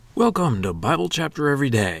Welcome to Bible Chapter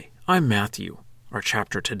Every Day. I'm Matthew. Our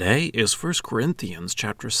chapter today is 1 Corinthians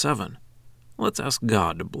chapter 7. Let's ask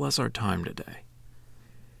God to bless our time today.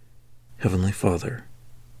 Heavenly Father,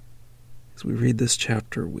 as we read this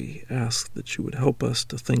chapter, we ask that you would help us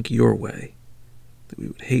to think your way, that we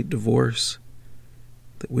would hate divorce,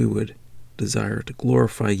 that we would desire to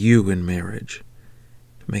glorify you in marriage,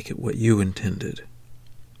 to make it what you intended.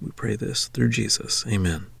 We pray this through Jesus.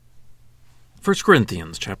 Amen. 1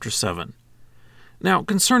 Corinthians chapter 7. Now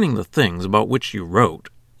concerning the things about which you wrote,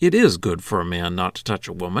 it is good for a man not to touch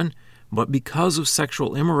a woman, but because of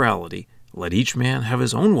sexual immorality, let each man have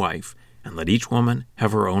his own wife, and let each woman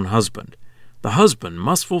have her own husband. The husband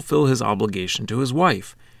must fulfill his obligation to his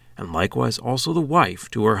wife, and likewise also the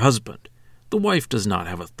wife to her husband. The wife does not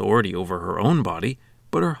have authority over her own body,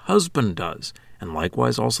 but her husband does, and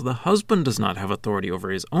likewise also the husband does not have authority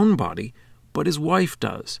over his own body, but his wife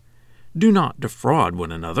does. Do not defraud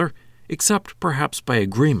one another, except perhaps by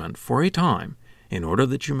agreement for a time, in order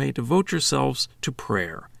that you may devote yourselves to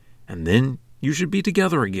prayer, and then you should be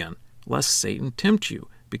together again, lest Satan tempt you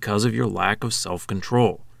because of your lack of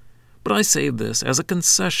self-control. But I say this as a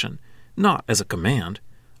concession, not as a command.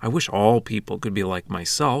 I wish all people could be like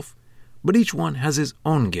myself, but each one has his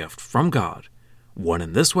own gift from God, one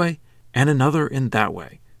in this way and another in that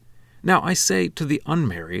way. Now I say to the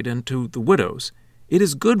unmarried and to the widows, it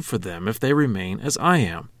is good for them if they remain as I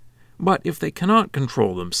am. But if they cannot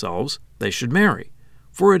control themselves, they should marry,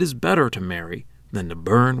 for it is better to marry than to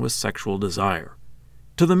burn with sexual desire.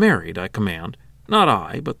 To the married I command, not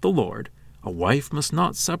I, but the Lord, a wife must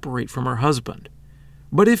not separate from her husband.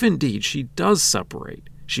 But if indeed she does separate,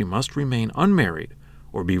 she must remain unmarried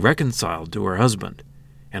or be reconciled to her husband,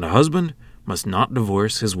 and a husband must not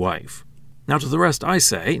divorce his wife. Now to the rest I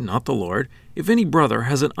say, not the Lord, if any brother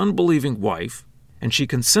has an unbelieving wife, and she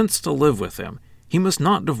consents to live with him, he must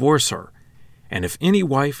not divorce her. And if any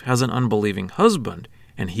wife has an unbelieving husband,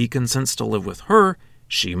 and he consents to live with her,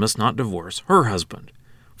 she must not divorce her husband.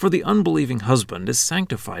 For the unbelieving husband is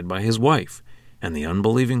sanctified by his wife, and the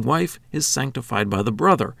unbelieving wife is sanctified by the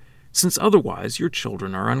brother, since otherwise your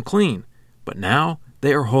children are unclean, but now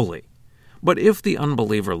they are holy. But if the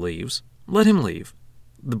unbeliever leaves, let him leave.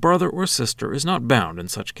 The brother or sister is not bound in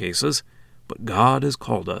such cases, but God has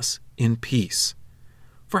called us in peace.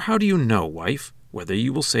 For how do you know, wife, whether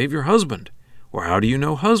you will save your husband? Or how do you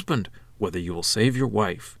know, husband, whether you will save your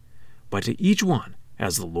wife? But to each one,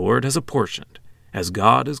 as the Lord has apportioned, as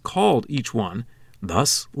God has called each one,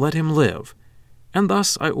 thus let him live. And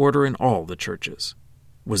thus I order in all the churches.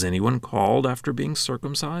 Was anyone called after being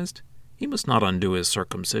circumcised? He must not undo his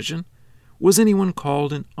circumcision. Was anyone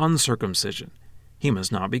called in uncircumcision? He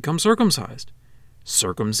must not become circumcised.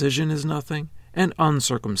 Circumcision is nothing, and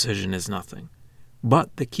uncircumcision is nothing,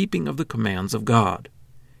 but the keeping of the commands of God.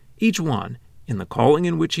 Each one, in the calling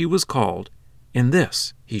in which he was called, in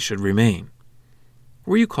this he should remain.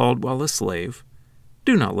 Were you called while a slave?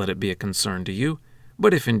 Do not let it be a concern to you,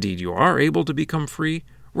 but if indeed you are able to become free,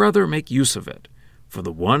 rather make use of it. For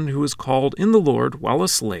the one who is called in the Lord while a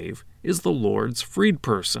slave is the Lord's freed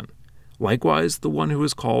person. Likewise, the one who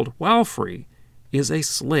is called while free is a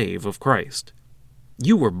slave of Christ.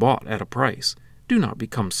 You were bought at a price. Do not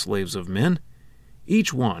become slaves of men.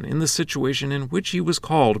 Each one in the situation in which he was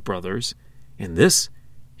called, brothers, in this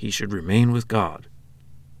he should remain with God.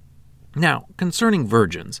 Now, concerning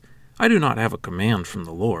virgins, I do not have a command from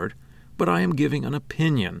the Lord, but I am giving an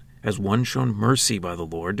opinion as one shown mercy by the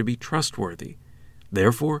Lord to be trustworthy.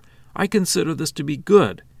 Therefore, I consider this to be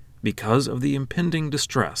good, because of the impending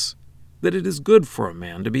distress, that it is good for a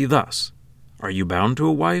man to be thus. Are you bound to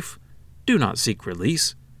a wife? Do not seek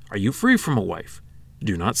release. Are you free from a wife?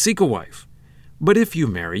 Do not seek a wife. But if you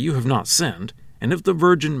marry, you have not sinned, and if the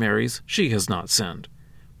virgin marries, she has not sinned.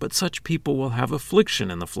 But such people will have affliction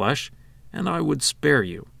in the flesh, and I would spare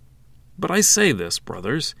you. But I say this,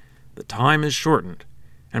 brothers, the time is shortened,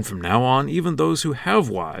 and from now on even those who have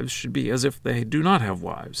wives should be as if they do not have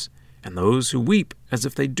wives, and those who weep as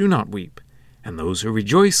if they do not weep, and those who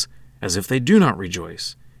rejoice as if they do not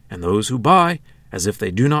rejoice, and those who buy as if they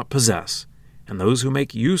do not possess, and those who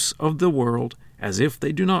make use of the world as if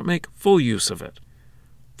they do not make full use of it.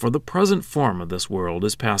 For the present form of this world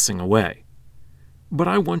is passing away. But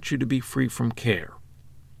I want you to be free from care.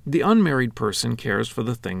 The unmarried person cares for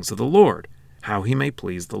the things of the Lord, how he may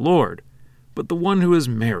please the Lord. But the one who is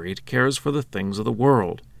married cares for the things of the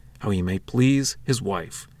world, how he may please his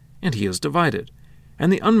wife, and he is divided.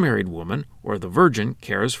 And the unmarried woman, or the virgin,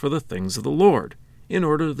 cares for the things of the Lord, in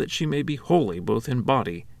order that she may be holy both in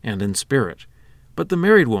body and in spirit. But the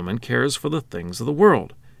married woman cares for the things of the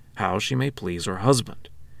world, how she may please her husband.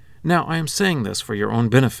 Now I am saying this for your own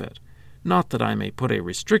benefit, not that I may put a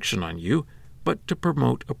restriction on you, but to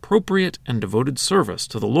promote appropriate and devoted service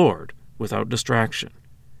to the Lord without distraction.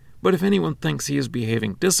 But if anyone thinks he is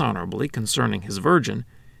behaving dishonorably concerning his virgin,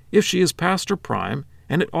 if she is past her prime,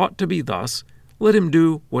 and it ought to be thus, let him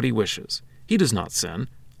do what he wishes. He does not sin,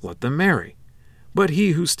 let them marry. But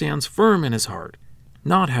he who stands firm in his heart,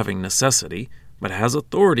 not having necessity, but has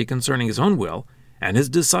authority concerning his own will, and has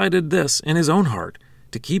decided this in his own heart,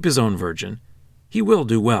 to keep his own virgin, he will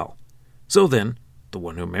do well. So then, the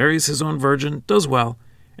one who marries his own virgin does well,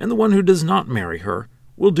 and the one who does not marry her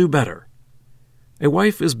will do better. A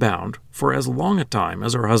wife is bound for as long a time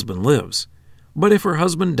as her husband lives, but if her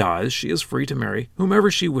husband dies, she is free to marry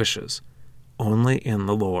whomever she wishes, only in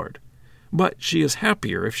the Lord. But she is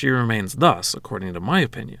happier if she remains thus, according to my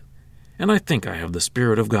opinion, and I think I have the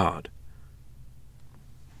Spirit of God.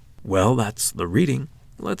 Well, that's the reading.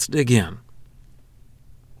 Let's dig in.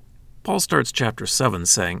 Paul starts chapter 7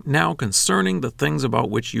 saying, "Now concerning the things about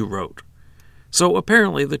which you wrote." So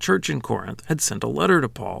apparently the church in Corinth had sent a letter to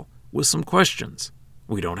Paul with some questions.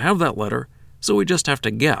 We don't have that letter, so we just have to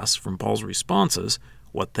guess from Paul's responses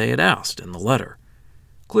what they had asked in the letter.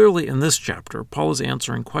 Clearly in this chapter, Paul is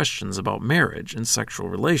answering questions about marriage and sexual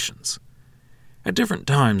relations. At different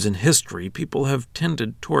times in history, people have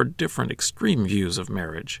tended toward different extreme views of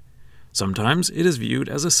marriage. Sometimes it is viewed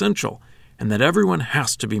as essential, and that everyone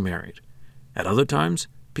has to be married. At other times,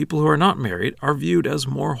 people who are not married are viewed as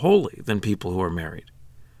more holy than people who are married.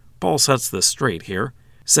 Paul sets this straight here,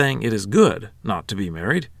 saying it is good not to be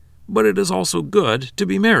married, but it is also good to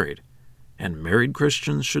be married, and married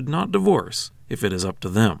Christians should not divorce if it is up to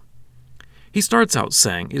them. He starts out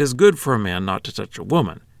saying it is good for a man not to touch a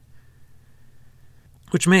woman,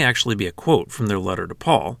 which may actually be a quote from their letter to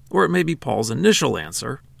Paul, or it may be Paul's initial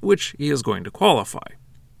answer, which he is going to qualify.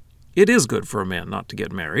 It is good for a man not to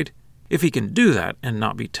get married, if he can do that and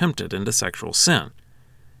not be tempted into sexual sin.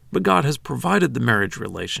 But God has provided the marriage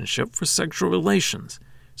relationship for sexual relations,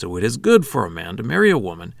 so it is good for a man to marry a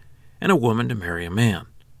woman and a woman to marry a man.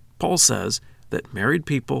 Paul says that married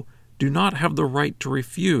people do not have the right to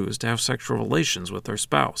refuse to have sexual relations with their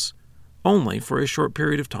spouse, only for a short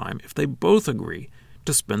period of time if they both agree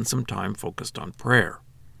to spend some time focused on prayer.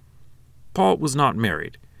 Paul was not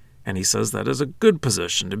married, and he says that is a good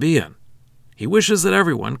position to be in. He wishes that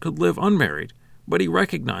everyone could live unmarried, but he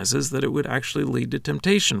recognizes that it would actually lead to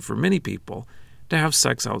temptation for many people to have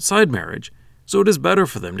sex outside marriage, so it is better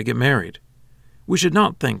for them to get married. We should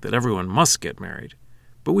not think that everyone must get married,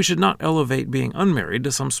 but we should not elevate being unmarried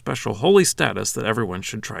to some special holy status that everyone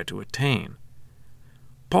should try to attain.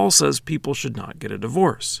 Paul says people should not get a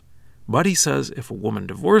divorce, but he says if a woman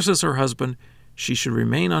divorces her husband, she should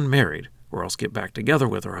remain unmarried or else get back together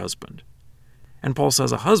with her husband. And Paul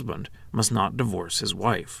says a husband must not divorce his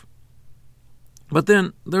wife. But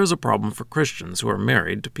then there is a problem for Christians who are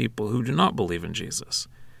married to people who do not believe in Jesus.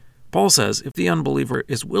 Paul says if the unbeliever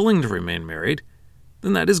is willing to remain married,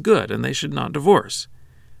 then that is good and they should not divorce.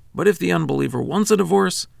 But if the unbeliever wants a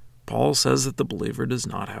divorce, Paul says that the believer does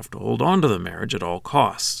not have to hold on to the marriage at all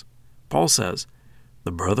costs. Paul says,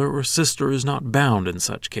 the brother or sister is not bound in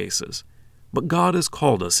such cases, but God has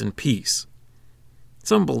called us in peace.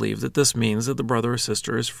 Some believe that this means that the brother or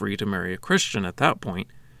sister is free to marry a Christian at that point,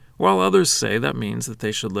 while others say that means that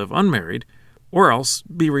they should live unmarried or else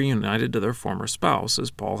be reunited to their former spouse, as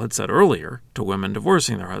Paul had said earlier to women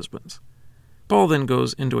divorcing their husbands. Paul then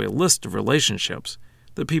goes into a list of relationships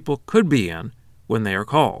that people could be in when they are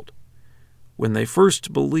called, when they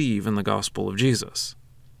first believe in the gospel of Jesus.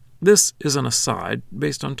 This is an aside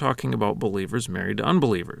based on talking about believers married to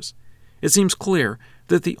unbelievers. It seems clear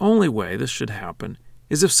that the only way this should happen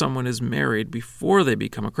is if someone is married before they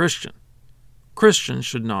become a Christian. Christians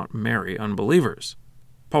should not marry unbelievers.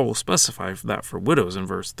 Paul will specify that for widows in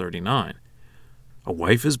verse 39. A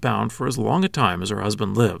wife is bound for as long a time as her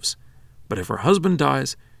husband lives, but if her husband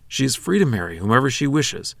dies, she is free to marry whomever she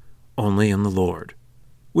wishes, only in the Lord.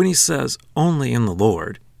 When he says only in the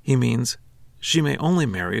Lord, he means she may only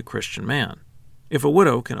marry a Christian man. If a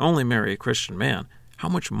widow can only marry a Christian man, how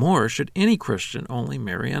much more should any Christian only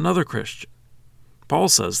marry another Christian? Paul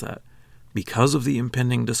says that, because of the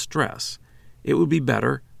impending distress, it would be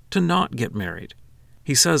better to not get married.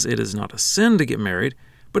 He says it is not a sin to get married,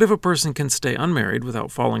 but if a person can stay unmarried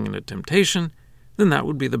without falling into temptation, then that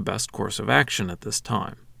would be the best course of action at this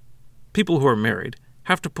time. People who are married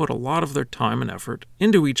have to put a lot of their time and effort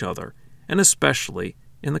into each other, and especially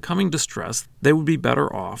in the coming distress, they would be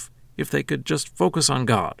better off if they could just focus on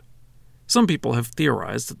God. Some people have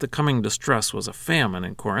theorized that the coming distress was a famine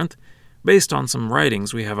in Corinth, based on some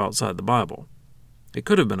writings we have outside the Bible. It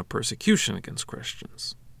could have been a persecution against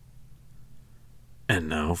Christians. And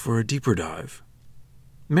now for a deeper dive.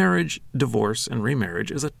 Marriage, divorce, and remarriage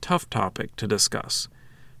is a tough topic to discuss.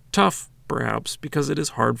 Tough, perhaps, because it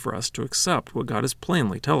is hard for us to accept what God is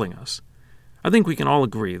plainly telling us. I think we can all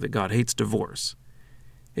agree that God hates divorce.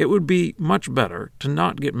 It would be much better to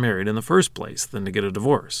not get married in the first place than to get a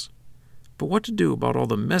divorce. But what to do about all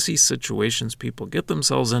the messy situations people get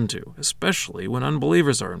themselves into, especially when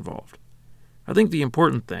unbelievers are involved? I think the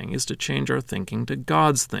important thing is to change our thinking to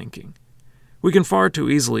God's thinking. We can far too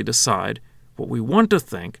easily decide what we want to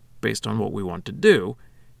think based on what we want to do,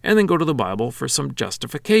 and then go to the Bible for some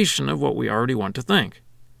justification of what we already want to think.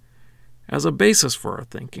 As a basis for our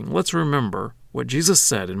thinking, let's remember what Jesus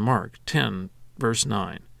said in Mark 10, verse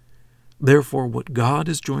 9. Therefore, what God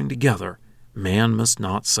has joined together, man must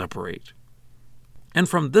not separate. And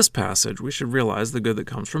from this passage, we should realize the good that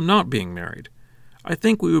comes from not being married. I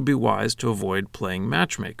think we would be wise to avoid playing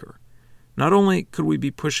matchmaker. Not only could we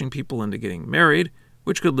be pushing people into getting married,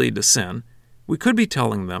 which could lead to sin, we could be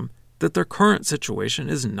telling them that their current situation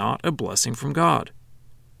is not a blessing from God.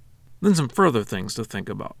 Then some further things to think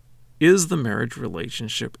about. Is the marriage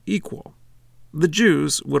relationship equal? The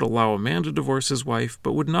Jews would allow a man to divorce his wife,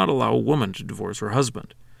 but would not allow a woman to divorce her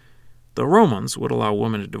husband. The Romans would allow a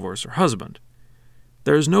woman to divorce her husband.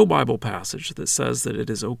 There is no Bible passage that says that it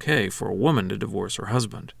is okay for a woman to divorce her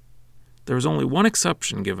husband. There is only one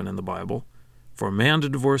exception given in the Bible, for a man to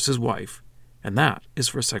divorce his wife, and that is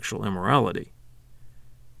for sexual immorality.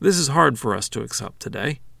 This is hard for us to accept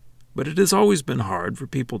today, but it has always been hard for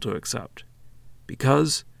people to accept,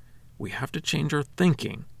 because we have to change our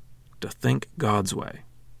thinking to think God's way.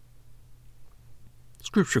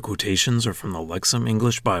 Scripture quotations are from the Lexham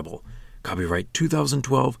English Bible, copyright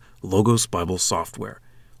 2012, Logos Bible Software.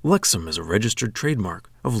 Lexham is a registered trademark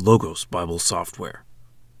of Logos Bible Software.